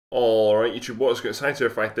Alright YouTube, what's good? It's Hightower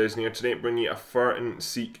 5000 here today, bringing you a Fur and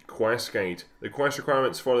Seek quest guide. The quest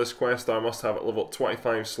requirements for this quest are must have level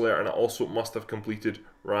 25 Slayer and it also must have completed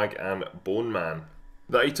Rag and Bone Man.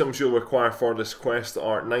 The items you'll require for this quest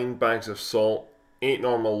are 9 bags of salt, 8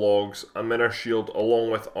 normal logs, a mirror shield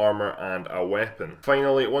along with armour and a weapon.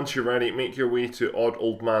 Finally, once you're ready, make your way to Odd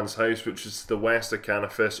Old Man's house, which is to the west of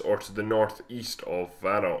Canafis or to the north east of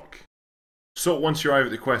Varrock. So once you arrive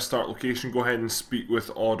at the quest start location, go ahead and speak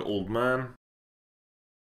with Odd Old Man.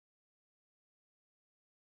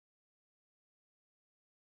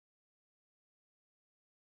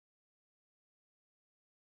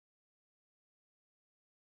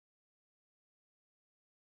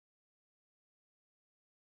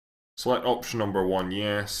 Select option number 1,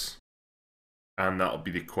 yes, and that'll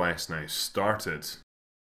be the quest now started.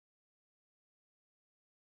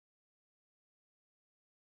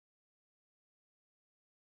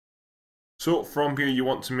 So from here you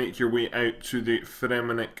want to make your way out to the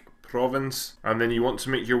Fremennik Province, and then you want to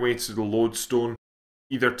make your way to the lodestone.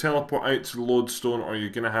 Either teleport out to the lodestone or you're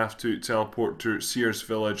going to have to teleport to Seer's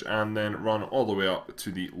village and then run all the way up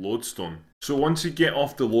to the lodestone. So once you get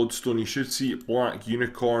off the lodestone you should see black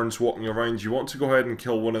unicorns walking around. You want to go ahead and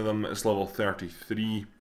kill one of them. It's level 33.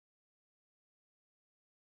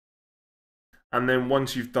 And then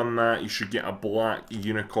once you've done that you should get a black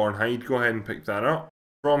unicorn hide. Go ahead and pick that up.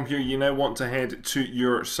 From here you now want to head to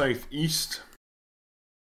your southeast.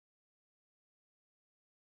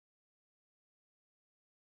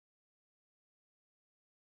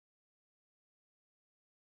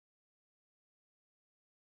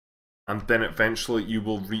 And then eventually you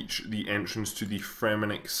will reach the entrance to the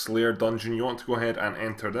Fremennik Slayer dungeon. You want to go ahead and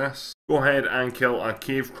enter this. Go ahead and kill a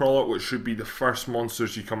cave crawler, which should be the first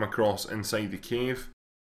monsters you come across inside the cave.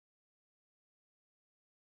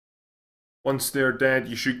 Once they're dead,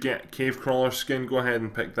 you should get cave crawler skin. Go ahead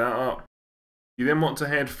and pick that up. You then want to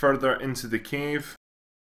head further into the cave.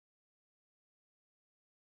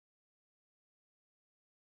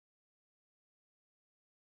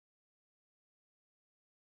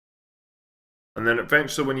 And then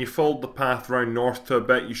eventually when you followed the path round north to a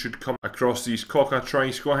bit, you should come across these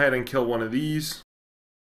cockatrice. Go ahead and kill one of these.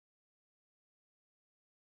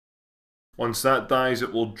 Once that dies,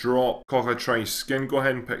 it will drop cockatrice skin. Go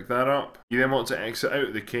ahead and pick that up. You then want to exit out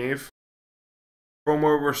of the cave. From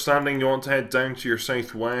where we're standing, you want to head down to your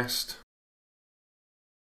southwest.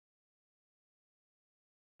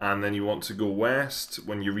 And then you want to go west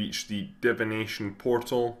when you reach the divination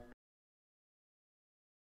portal.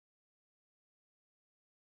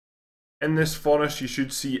 In this forest you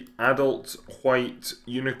should see adult white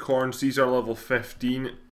unicorns. These are level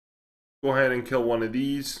 15. Go ahead and kill one of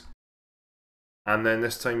these. And then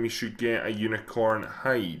this time you should get a unicorn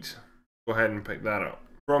hide. Go ahead and pick that up.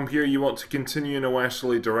 From here you want to continue in a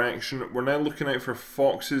westerly direction. We're now looking out for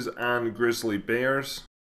foxes and grizzly bears.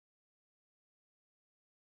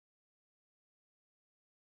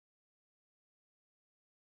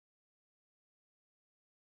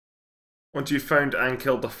 Once you've found and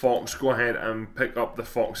killed the fox, go ahead and pick up the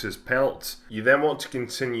fox's pelt. You then want to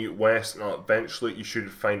continue west and eventually you should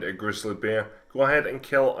find a grizzly bear. Go ahead and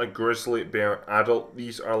kill a grizzly bear adult.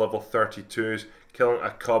 These are level 32s. Killing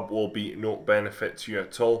a cub will be no benefit to you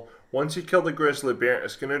at all. Once you kill the grizzly bear,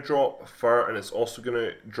 it's going to drop fur and it's also going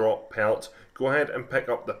to drop pelt. Go ahead and pick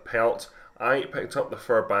up the pelt. I picked up the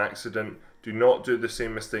fur by accident. Do not do the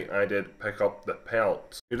same mistake I did. Pick up the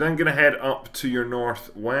pelt. You're then going to head up to your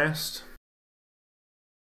northwest.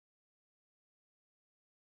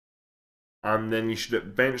 And then you should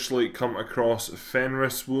eventually come across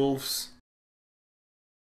Fenris wolves.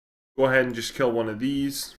 Go ahead and just kill one of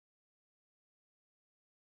these.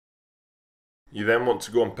 You then want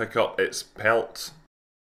to go and pick up its pelt.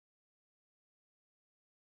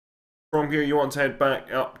 From here you want to head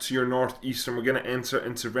back up to your northeast and we're going to enter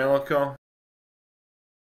into Relica.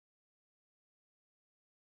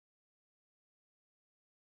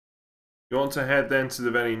 You want to head then to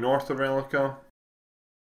the very north of Relica.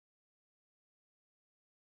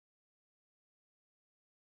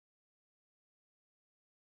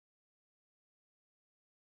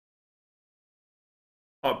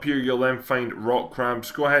 Up here you'll then find rock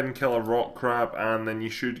crabs. Go ahead and kill a rock crab and then you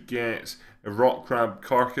should get a rock crab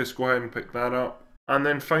carcass. Go ahead and pick that up. And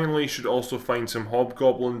then finally you should also find some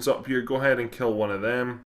hobgoblins up here. Go ahead and kill one of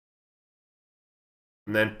them.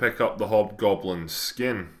 And then pick up the hobgoblin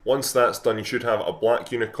skin. Once that's done you should have a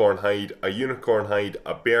black unicorn hide,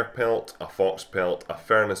 a bear pelt, a fox pelt, a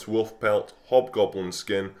furnace wolf pelt, hobgoblin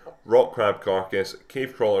skin, rock crab carcass,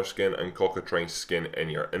 cave crawler skin and cockatrice skin in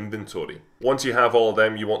your inventory. Once you have all of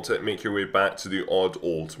them you want to make your way back to the Odd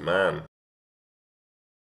Old Man.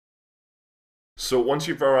 So once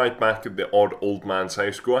you've arrived back at the odd old man's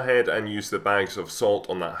house, go ahead and use the bags of salt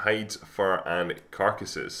on that hides, fur and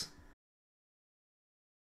carcasses.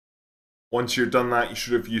 Once you're done that, you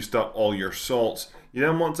should have used up all your salts. You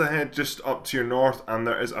then want to head just up to your north and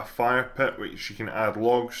there is a fire pit which you can add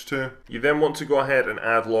logs to. You then want to go ahead and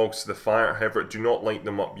add logs to the fire, however do not light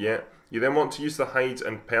them up yet. You then want to use the hides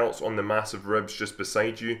and pelts on the massive ribs just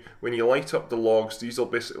beside you. When you light up the logs, these will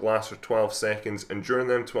basically last for 12 seconds, and during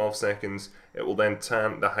them 12 seconds it will then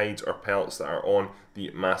tan the hides or pelts that are on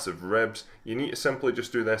the massive ribs. You need to simply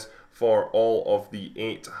just do this for all of the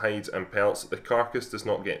 8 hides and pelts. The carcass does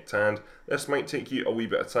not get tanned. This might take you a wee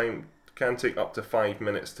bit of time. Can take up to 5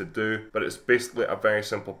 minutes to do, but it's basically a very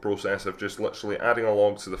simple process of just literally adding a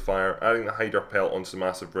log to the fire, adding the hide or pelt onto the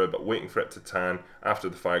massive rib, waiting for it to tan after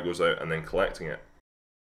the fire goes out, and then collecting it.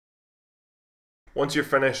 Once you're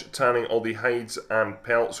finished tanning all the hides and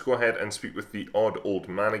pelts, go ahead and speak with the odd old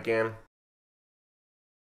man again.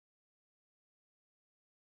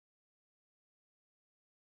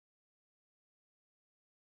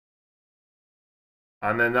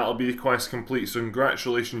 And then that'll be the quest complete. So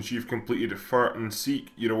congratulations, you've completed Fur and Seek.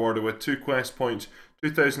 You're awarded with 2 quest points,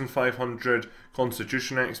 2,500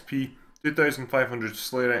 Constitution XP, 2,500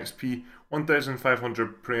 Slayer XP,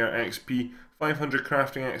 1,500 Prayer XP, 500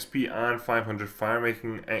 Crafting XP and 500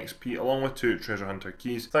 Firemaking XP, along with 2 Treasure Hunter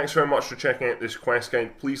keys. Thanks very much for checking out this quest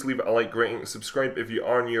guide. Please leave it a like, rating, subscribe if you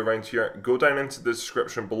are new around here. Go down into the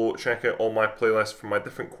description below, check out all my playlists for my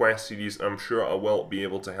different quest series, and I'm sure I will be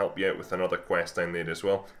able to help you out with another quest down there as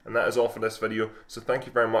well. And that is all for this video, so thank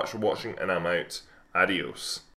you very much for watching, and I'm out. Adios.